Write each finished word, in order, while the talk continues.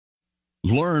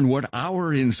Learn what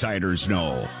our insiders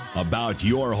know about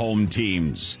your home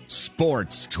teams.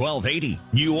 Sports 1280,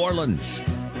 New Orleans.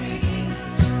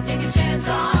 Take a chance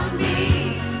on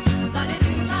me. Gonna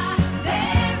do my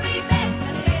very best,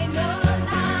 and it ain't no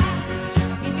lie.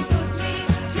 If you put me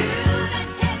to the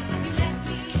test, you let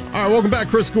me. All right, welcome back.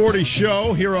 Chris Gordy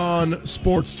Show here on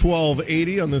Sports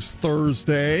 1280 on this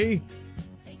Thursday.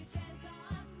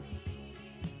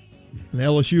 And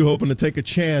LSU hoping to take a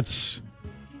chance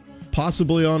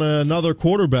possibly on another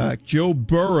quarterback. Joe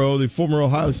Burrow, the former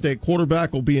Ohio State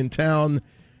quarterback, will be in town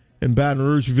in Baton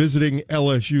Rouge visiting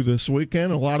LSU this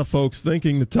weekend. A lot of folks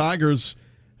thinking the Tigers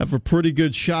have a pretty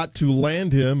good shot to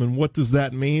land him, and what does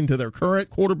that mean to their current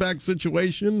quarterback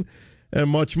situation, and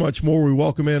much, much more. We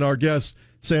welcome in our guest,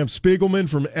 Sam Spiegelman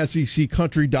from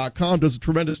SECCountry.com. Does a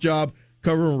tremendous job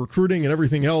covering recruiting and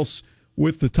everything else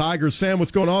with the Tigers. Sam,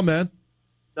 what's going on, man?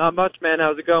 Not much, man.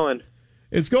 How's it going?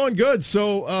 It's going good.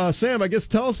 So, Sam, I guess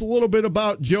tell us a little bit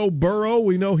about Joe Burrow.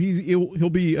 We know he'll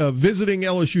be visiting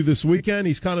LSU this weekend.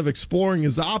 He's kind of exploring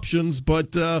his options,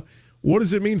 but what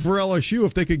does it mean for LSU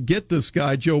if they could get this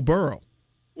guy, Joe Burrow?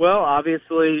 Well,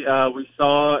 obviously, we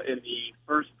saw in the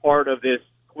first part of this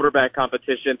quarterback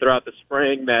competition throughout the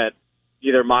spring that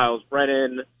either Miles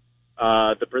Brennan,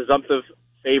 the presumptive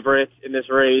favorite in this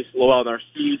race, Lowell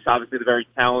Narcisse, obviously the very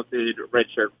talented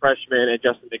redshirt freshman, and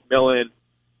Justin McMillan,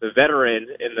 the veteran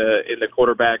in the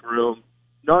quarterback room.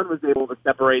 None was able to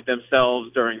separate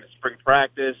themselves during the spring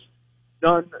practice.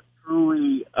 None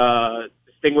truly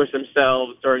distinguished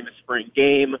themselves during the spring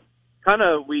game.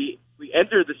 We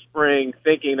entered the spring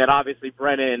thinking that obviously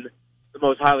Brennan, the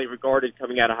most highly regarded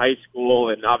coming out of high school,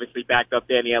 and obviously backed up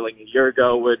Danny Elling a year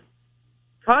ago, would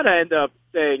kind of end up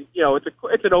saying,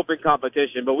 it's an open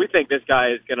competition, but we think this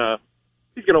guy is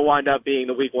he's gonna wind up being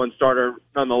the week one starter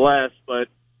nonetheless. But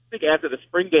I think after the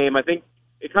spring game, I think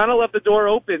it kind of left the door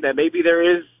open that maybe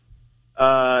there is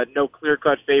no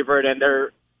clear-cut favorite, and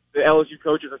the LSU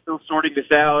coaches are still sorting this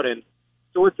out. And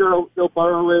so what Joe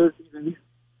Burrow is, he's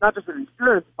not just an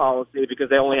insurance policy because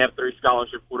they only have 3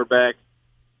 scholarship quarterbacks.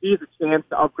 He has a chance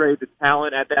to upgrade the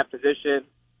talent at that position.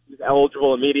 He's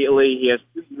eligible immediately. He has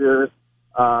 2 years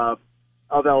of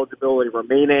eligibility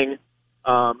remaining.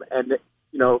 And,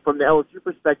 from the LSU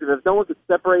perspective, if no one could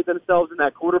separate themselves in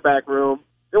that quarterback room,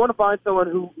 they want to find someone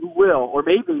who will, or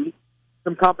maybe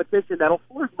some competition that'll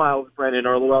force Miles Brennan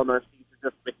or Lowell Narcisse or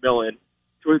Justin McMillan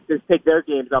to take their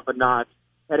games up a notch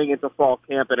heading into fall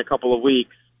camp in a couple of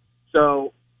weeks.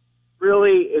 So,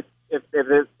 really, if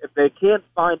they can't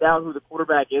find out who the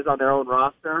quarterback is on their own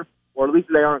roster, or at least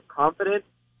they aren't confident,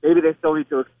 maybe they still need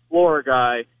to explore a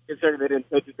guy, considering they didn't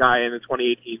take a guy in the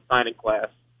 2018 signing class.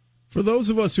 For those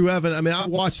of us who haven't, I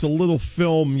watched a little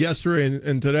film yesterday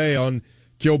and today on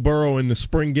Joe Burrow in the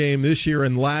spring game this year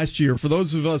and last year. For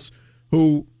those of us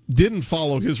who didn't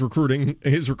follow his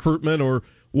recruitment, or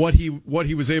what he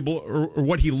was able, or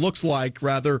what he looks like,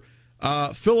 rather,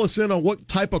 fill us in on what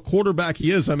type of quarterback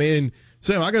he is. Sam,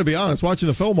 I got to be honest, watching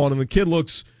the film on him, the kid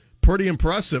looks pretty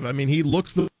impressive. He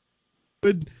looks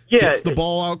good, gets the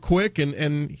ball out quick,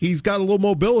 and he's got a little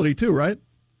mobility too, right?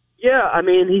 Yeah,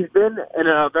 he's been in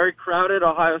a very crowded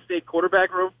Ohio State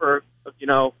quarterback room for,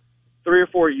 3 or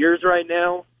 4 years right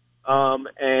now.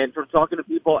 And from talking to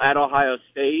people at Ohio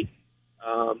State,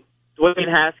 Dwayne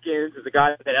Haskins is a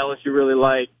guy that LSU really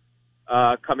liked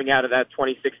coming out of that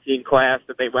 2016 class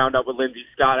that they wound up with Lindsey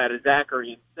Scott out of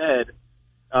Zachary instead.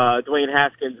 Dwayne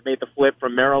Haskins made the flip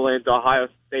from Maryland to Ohio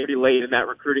State pretty late in that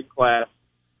recruiting class.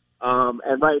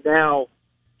 And right now,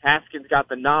 Haskins got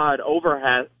the nod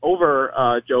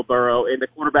over Joe Burrow in the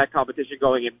quarterback competition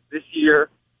going in this year.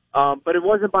 But it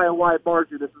wasn't by a wide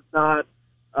margin. This was not,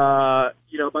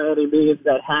 by any means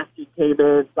that Haskins came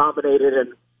in, dominated,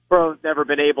 and Burrow's never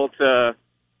been able to,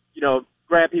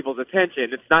 grab people's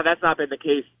attention. That's not been the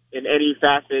case in any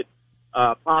facet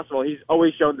possible. He's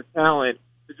always shown the talent.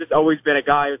 There's just always been a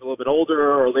guy who's a little bit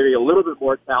older or maybe a little bit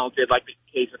more talented, like the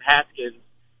case with Haskins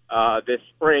this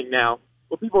spring. Now,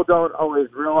 what people don't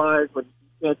always realize when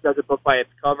you can't judge a book by its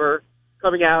cover,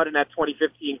 coming out in that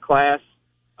 2015 class,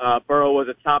 Burrow was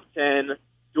a top 10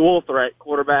 dual threat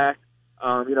quarterback.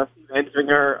 Steve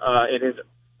Ensminger, in his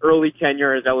early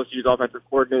tenure as LSU's offensive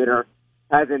coordinator,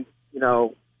 hasn't,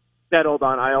 settled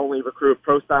on, I only recruit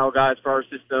pro-style guys for our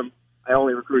system. I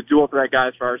only recruit dual threat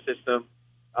guys for our system.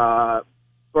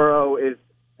 Burrow is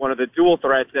one of the dual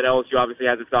threats that LSU obviously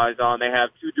has its eyes on. They have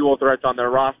 2 dual threats on their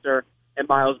roster, and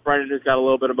Miles Brennan, who's got a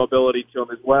little bit of mobility to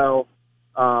him as well.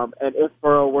 And if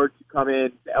Burrow were to come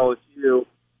in to LSU,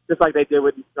 just like they did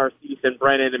with Narcisse and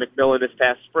Brennan and McMillan this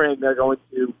past spring, they're going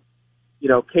to,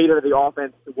 cater the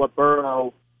offense to what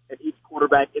Burrow and each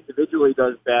quarterback individually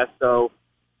does best. So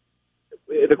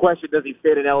the question, does he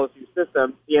fit in LSU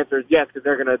system? The answer is yes, because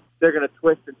they're gonna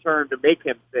twist and turn to make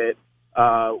him fit.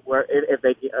 Where if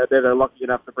they're lucky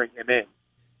enough to bring him in.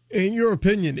 In your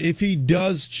opinion, if he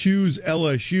does choose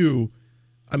LSU,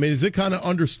 I mean, is it kind of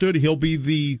understood he'd be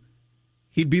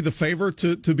the favorite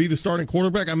to be the starting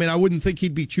quarterback? I mean, I wouldn't think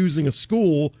he'd be choosing a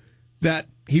school that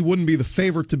he wouldn't be the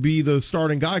favorite to be the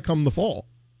starting guy come the fall.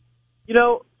 You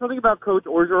know, something about Coach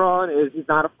Orgeron is he's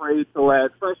not afraid to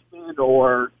let freshmen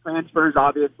or transfers,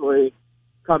 obviously,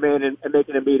 come in and make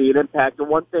an immediate impact. And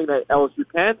one thing that LSU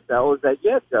can sell is that,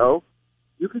 yeah, Joe,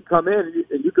 you can come in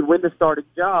and you can win the starting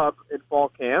job in fall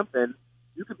camp, and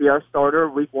you could be our starter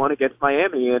week 1 against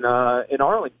Miami in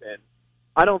Arlington.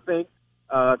 I don't think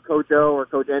Coach O or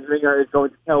Coach Ensminger is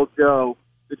going to tell Joe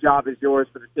the job is yours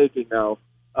for the taking, though.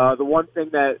 The one thing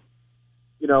that,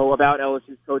 you know, about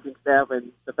LSU's coaching staff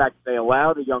and the fact that they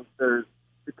allow the youngsters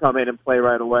to come in and play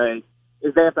right away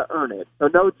is they have to earn it. So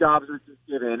no jobs are just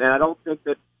given, and I don't think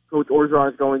that Coach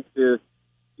Orgeron is going to,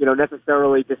 you know,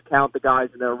 necessarily discount the guys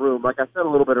in their room. Like I said a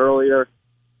little bit earlier,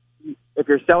 if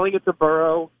you're selling it to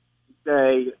Burrow, you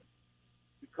say,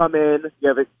 you come in, you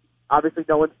have it. Obviously,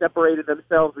 no one separated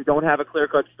themselves. We don't have a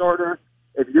clear-cut starter.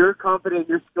 If you're confident in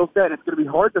your skill set, it's going to be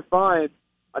hard to find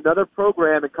another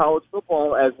program in college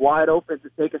football as wide open to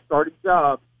take a starting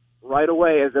job right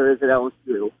away as there is at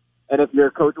LSU. And if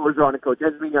you're Coach Orgeron and Coach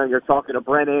Ensminger and you're talking to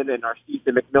Brennan and Narcisse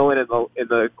and McMillan in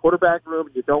the quarterback room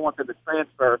and you don't want them to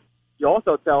transfer, you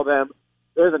also tell them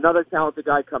there's another talented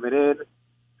guy coming in.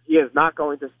 He is not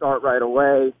going to start right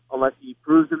away unless he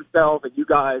proves himself, and you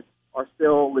guys are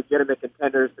still legitimate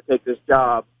contenders to take this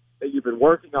job that you've been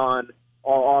working on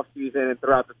all offseason and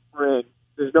throughout the spring.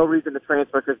 There's no reason to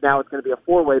transfer because now it's going to be a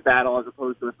 4-way battle as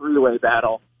opposed to a 3-way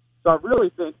battle. So I really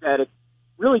think that it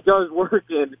really does work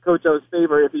in Coach O's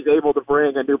favor if he's able to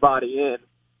bring a new body in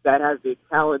that has the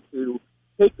talent to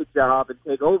take the job and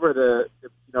take over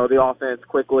the offense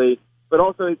quickly. But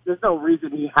also, there's no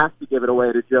reason he has to give it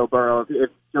away to Joe Burrow if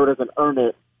Joe doesn't earn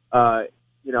it,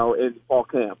 in fall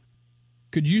camp.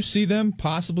 Could you see them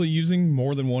possibly using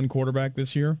more than one quarterback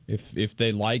this year if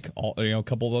they like a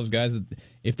couple of those guys,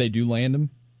 if they do land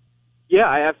them? Yeah,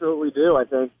 I absolutely do. I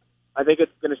think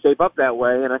it's going to shape up that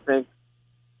way, and I think,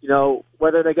 you know,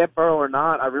 whether they get Burrow or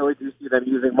not, I really do see them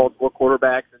using multiple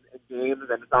quarterbacks in games,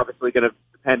 and it's obviously going to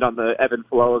depend on the ebb and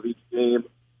flow of each game.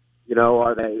 You know,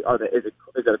 is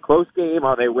it a close game?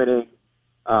 Are they winning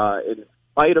in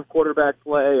spite of quarterback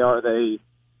play? Are they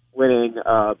winning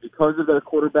because of their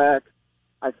quarterback?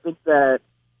 I think that,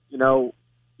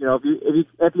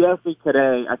 if you ask me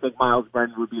today, I think Miles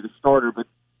Brennan would be the starter, but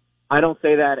I don't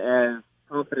say that as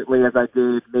confidently as I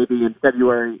did maybe in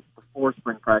February before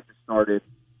spring practice started.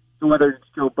 So whether it's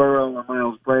Joe Burrow or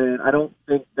Miles Brennan, I don't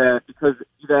think that because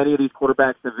either any of these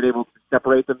quarterbacks have been able to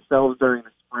separate themselves during the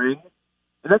spring,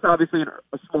 and that's obviously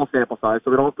a small sample size,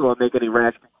 so we don't have to make any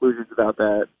rash conclusions about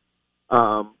that.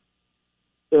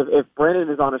 If Brennan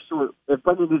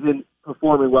isn't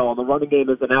performing well and the running game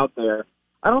isn't out there,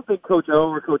 I don't think Coach O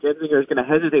or Coach Ensminger is going to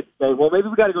hesitate to say, well, maybe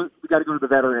we got to go to the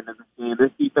veteran in this game.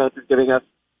 This defense is giving us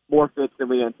more fits than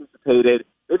we anticipated.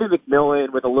 Maybe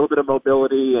McMillan with a little bit of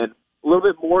mobility and a little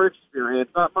bit more experience,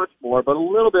 not much more, but a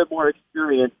little bit more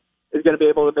experience, is going to be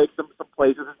able to make some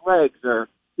plays with his legs. Or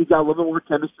he's got a little bit more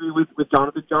chemistry with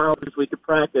Jonathan Giles this week in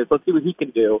practice. Let's see what he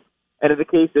can do. And if the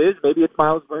case is, maybe it's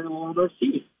Miles Brennan or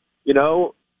Narcisse. You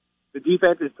know, the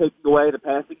defense is taking away the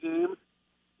passing game.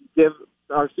 Give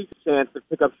Narcisse a chance to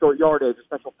pick up short yardage, a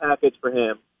special package for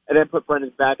him, and then put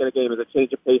Brennan back in the game as a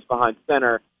change of pace behind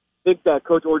center. I think that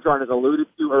Coach Orgeron has alluded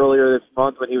to earlier this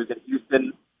month when he was in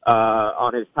Houston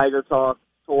on his Tiger Talk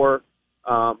tour.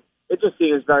 It just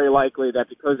seems very likely that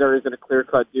because there isn't a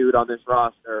clear-cut dude on this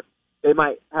roster, they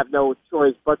might have no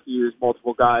choice but to use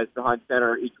multiple guys behind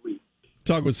center each week.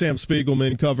 Talk with Sam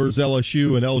Spiegelman, covers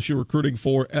LSU and LSU recruiting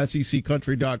for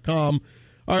SECCountry.com.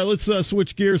 All right, let's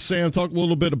switch gears, Sam. Talk a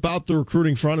little bit about the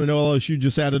recruiting front. I know LSU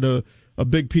just added a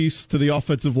big piece to the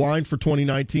offensive line for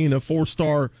 2019, a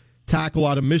 4-star tackle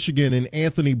out of Michigan, and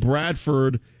Anthony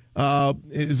Bradford.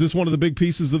 Is this one of the big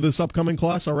pieces of this upcoming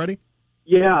class already?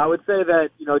 Yeah, I would say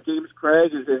that, James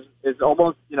Craig is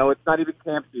almost, it's not even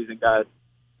camp season, guys.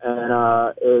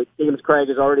 And James Craig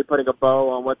is already putting a bow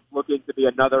on what's looking to be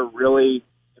another really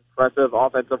impressive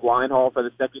offensive line haul for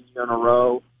the second year in a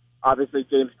row. Obviously,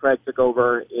 James Craig took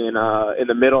over in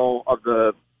the middle of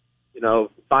the,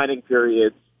 signing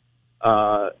periods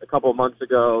a couple of months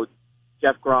ago.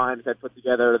 Jeff Grimes had put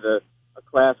together a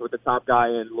class with the top guy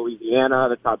in Louisiana,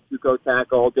 the top JUCO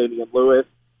tackle, Damian Lewis,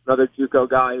 another JUCO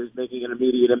guy who's making an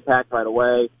immediate impact right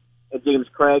away. And James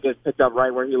Craig has picked up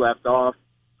right where he left off.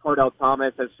 Cordell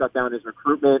Thomas has shut down his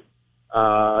recruitment.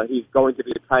 He's going to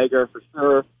be a Tiger for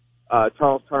sure.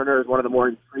 Charles Turner is one of the more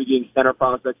intriguing center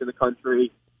prospects in the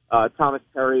country. Thomas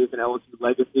Perry is an LSU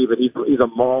legacy, but he's a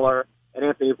mauler. And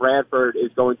Anthony Bradford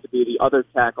is going to be the other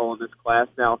tackle in this class.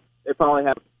 Now, they probably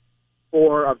have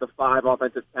four of the five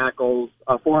offensive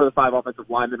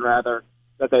linemen, rather,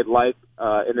 that they'd like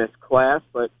in this class,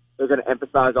 but they're going to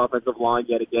emphasize offensive line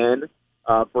yet again.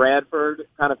 Bradford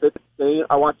kind of fits the same.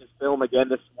 I watched his film again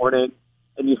this morning,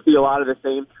 and you see a lot of the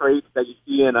same traits that you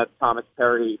see in a Thomas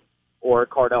Perry or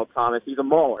Cardell Thomas. He's a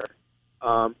mauler.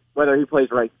 Whether he plays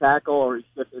right tackle or he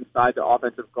shifts inside the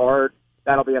offensive guard,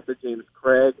 that'll be up to James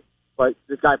Craig. But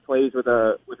this guy plays with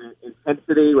an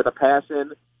intensity, with a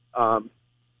passion.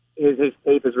 His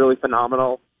tape is really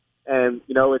phenomenal. And,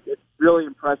 you know, it's really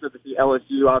impressive to see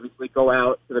LSU obviously go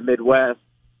out to the Midwest.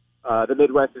 The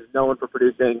Midwest is known for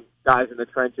producing guys in the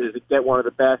trenches. To get one of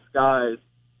the best guys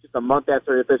just a month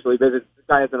after he officially visits. This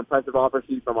guy has an impressive offer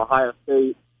sheet from Ohio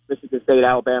State, Michigan State,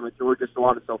 Alabama, Georgia, so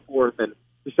on and so forth. And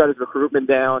he shut his recruitment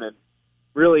down and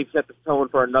really set the tone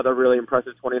for another really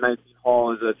impressive 2019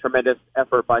 haul. Is a tremendous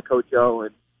effort by Coach O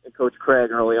and Coach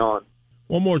Craig early on.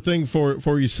 One more thing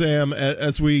for you, Sam,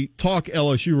 as we talk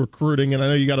LSU recruiting, and I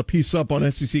know you got a piece up on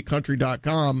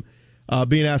SECCountry.com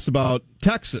being asked about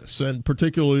Texas, and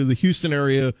particularly the Houston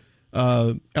area.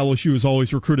 LSU has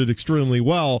always recruited extremely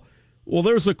well. Well,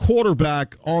 there's a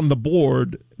quarterback on the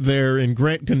board there in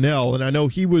Grant Gunnell, and I know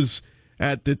he was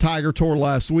at the Tiger Tour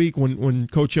last week when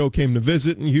Coach O came to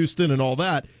visit in Houston and all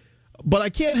that. But I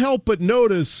can't help but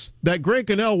notice that Grant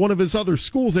Gunnell, one of his other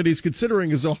schools that he's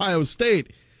considering is Ohio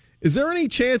State. Is there any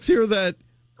chance here that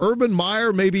Urban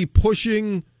Meyer may be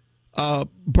pushing Joe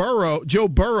Burrow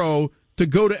to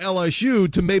go to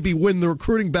LSU to maybe win the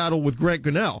recruiting battle with Grant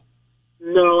Gunnell?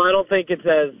 No, I don't think it's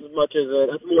as much as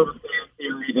it's more of a fan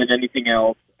theory than anything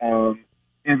else.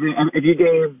 If you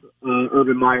gave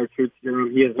Urban Meyer truth serum,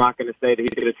 he is not going to say that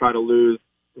he's going to try to lose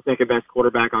the second best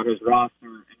quarterback on his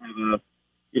roster and have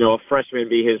a freshman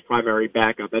be his primary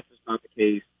backup. That's just not the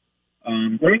case.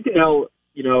 Grant Gunnell,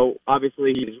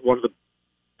 obviously he's one of the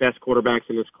best quarterbacks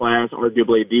in this class,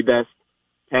 arguably the best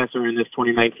passer in this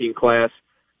 2019 class.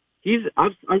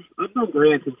 I've known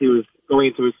Grant since he was going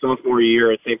into his sophomore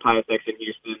year at St. Pius X in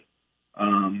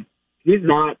Houston. He's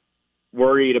not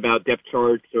worried about depth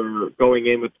charts or going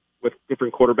in with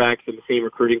different quarterbacks in the same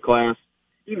recruiting class.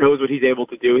 He knows what he's able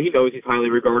to do. He knows he's highly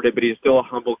regarded, but he's still a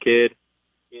humble kid.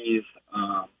 He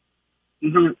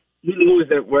knows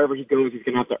that wherever he goes, he's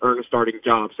going to have to earn a starting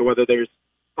job. So whether there's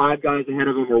 5 guys ahead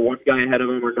of him or 1 guy ahead of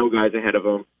him or no guys ahead of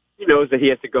him, he knows that he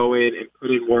has to go in and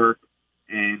put in work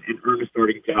and earn a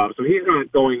starting job. So he's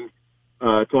not going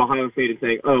to Ohio State and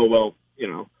saying, oh, well,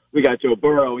 we got Joe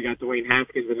Burrow, we got Dwayne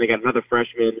Haskins, and they got another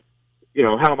freshman.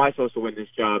 How am I supposed to win this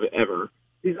job ever?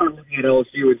 He's not looking at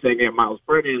LSU and saying, hey, Miles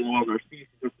Brennan, Lowell Narcisse,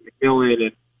 Justin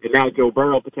McMillan, and now Joe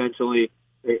Burrow potentially.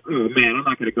 Say, oh, man, I'm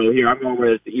not going to go here. I'm going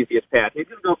where it's the easiest path. He's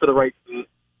going to go for the right fit.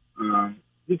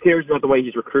 He cares about the way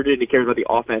he's recruited, and he cares about the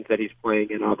offense that he's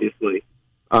playing in, obviously.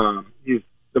 He's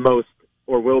the most,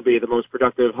 or will be, the most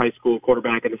productive high school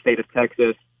quarterback in the state of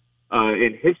Texas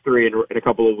in history in a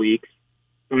couple of weeks.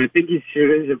 So I think he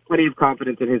should have plenty of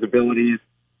confidence in his abilities.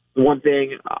 The one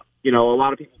thing, a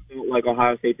lot of people felt like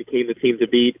Ohio State became the team to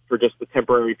beat for just a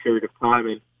temporary period of time.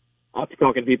 And after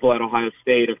talking to people at Ohio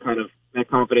State, that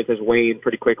confidence has waned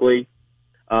pretty quickly.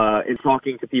 In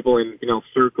talking to people in,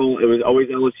 circle, it was always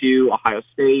LSU, Ohio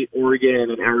State,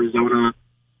 Oregon, and Arizona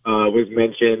was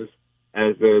mentioned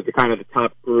as the kind of the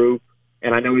top group.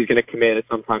 And I know he's going to commit at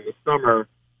some time this summer.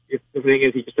 The thing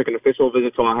is, he just took an official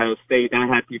visit to Ohio State. That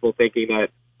had people thinking that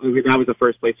that was the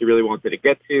first place he really wanted to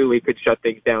get to. He could shut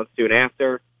things down soon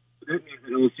after. So that means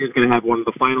that LSU is going to have one of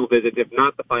the final visits, if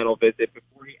not the final visit,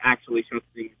 before he actually shuts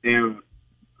things down.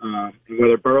 And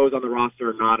whether Burrow's on the roster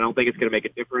or not, I don't think it's going to make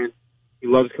a difference. He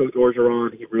loves Coach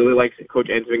Orgeron. He really likes Coach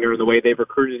Ensminger and the way they've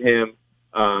recruited him.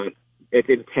 It's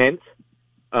intense,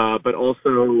 but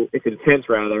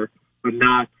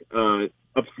not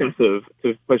obsessive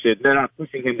to push it. They're not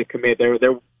pushing him to commit.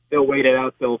 They'll wait it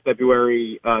out till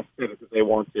February 7th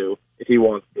if he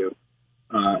wants to.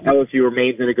 LSU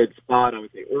remains in a good spot. I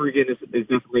would say Oregon is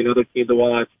definitely another team to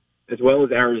watch, as well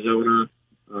as Arizona.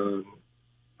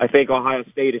 I think Ohio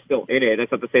State is still in it.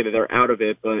 That's not to say that they're out of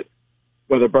it, but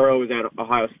whether Burrow is at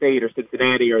Ohio State or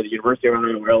Cincinnati or the University of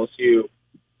Ohio or LSU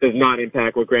does not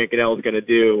impact what Grant Gunnell is going to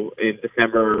do in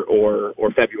December or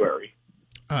February.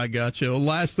 I got you.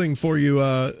 Last thing for you,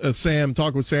 Sam,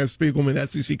 talk with Sam Spiegelman,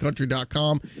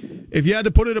 SECCountry.com. If you had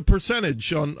to put in a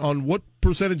percentage on what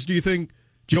percentage do you think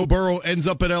Joe Burrow ends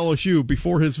up at LSU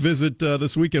before his visit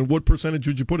this weekend, what percentage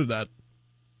would you put it at?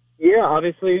 Yeah,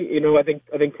 obviously, I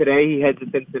think today he heads to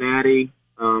Cincinnati.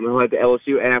 He'll head to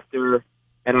LSU after,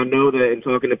 and I know that in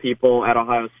talking to people at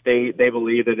Ohio State, they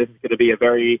believe that this is going to be a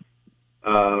very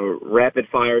rapid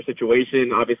fire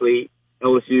situation. Obviously,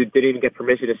 LSU didn't even get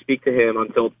permission to speak to him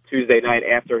until Tuesday night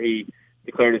after he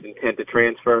declared his intent to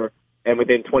transfer, and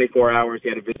within 24 hours he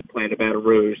had a visit planned to Baton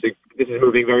Rouge. This is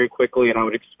moving very quickly, and I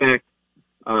would expect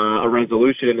a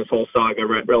resolution in this whole saga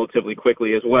relatively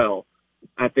quickly as well.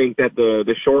 I think that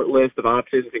the short list of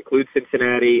options includes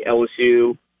Cincinnati,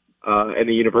 LSU, and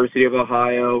the University of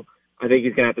Ohio. I think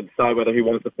he's going to have to decide whether he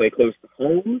wants to play close to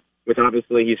home, which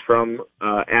obviously he's from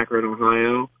Akron,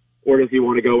 Ohio, or does he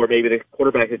want to go where maybe the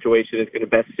quarterback situation is going to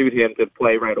best suit him to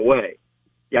play right away.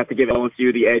 You have to give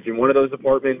LSU the edge in one of those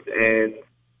departments, and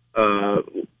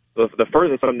the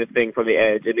furthest from the thing from the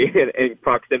edge in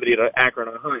proximity to Akron,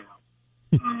 Ohio.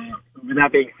 With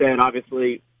that being said,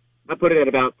 obviously, I put it at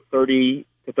about 30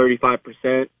 to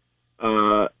 35%.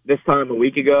 This time a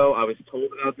week ago, I was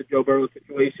told about the Joe Burrow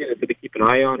situation and to keep an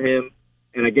eye on him.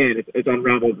 And again, it's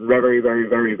unraveled very, very,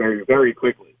 very, very, very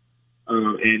quickly.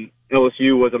 And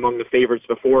LSU was among the favorites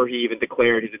before he even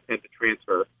declared his intent to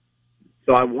transfer.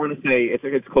 So I want to say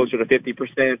it's closer to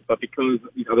 50%, but because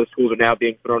these other schools are now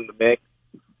being thrown in the mix,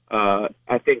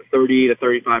 I think 30 to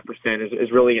 35%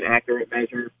 is really an accurate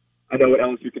measure. I know what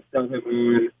LSU can sell him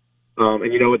on,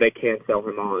 and you know what they can't sell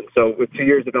him on. So with 2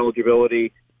 years of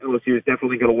eligibility, LSU is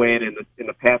definitely going to win in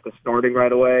the path of starting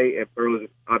right away. If Burrow is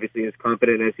obviously as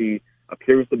confident as he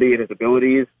appears to be in his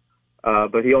abilities,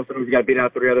 but he also knows he's got to beat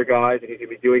out 3 other guys, and he's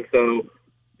going to be doing so,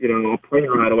 a plane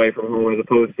ride away from home as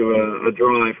opposed to a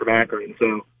drive from Akron.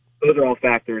 So those are all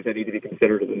factors that need to be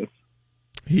considered in this.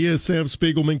 He is Sam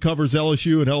Spiegelman, covers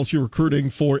LSU and LSU recruiting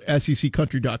for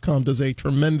SECCountry.com, does a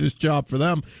tremendous job for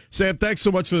them. Sam, thanks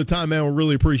so much for the time, man. We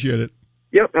really appreciate it.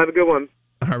 Yep, have a good one.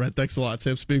 All right, thanks a lot.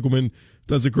 Sam Spiegelman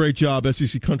does a great job,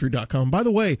 SECCountry.com. By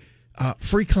the way,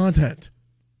 free content,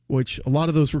 which a lot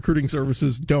of those recruiting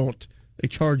services don't. They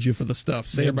charge you for the stuff.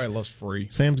 Everybody loves free.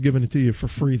 Sam's giving it to you for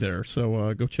free there,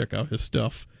 so go check out his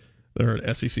stuff there at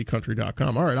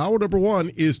SECCountry.com. All right, hour number 1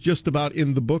 is just about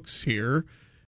in the books here.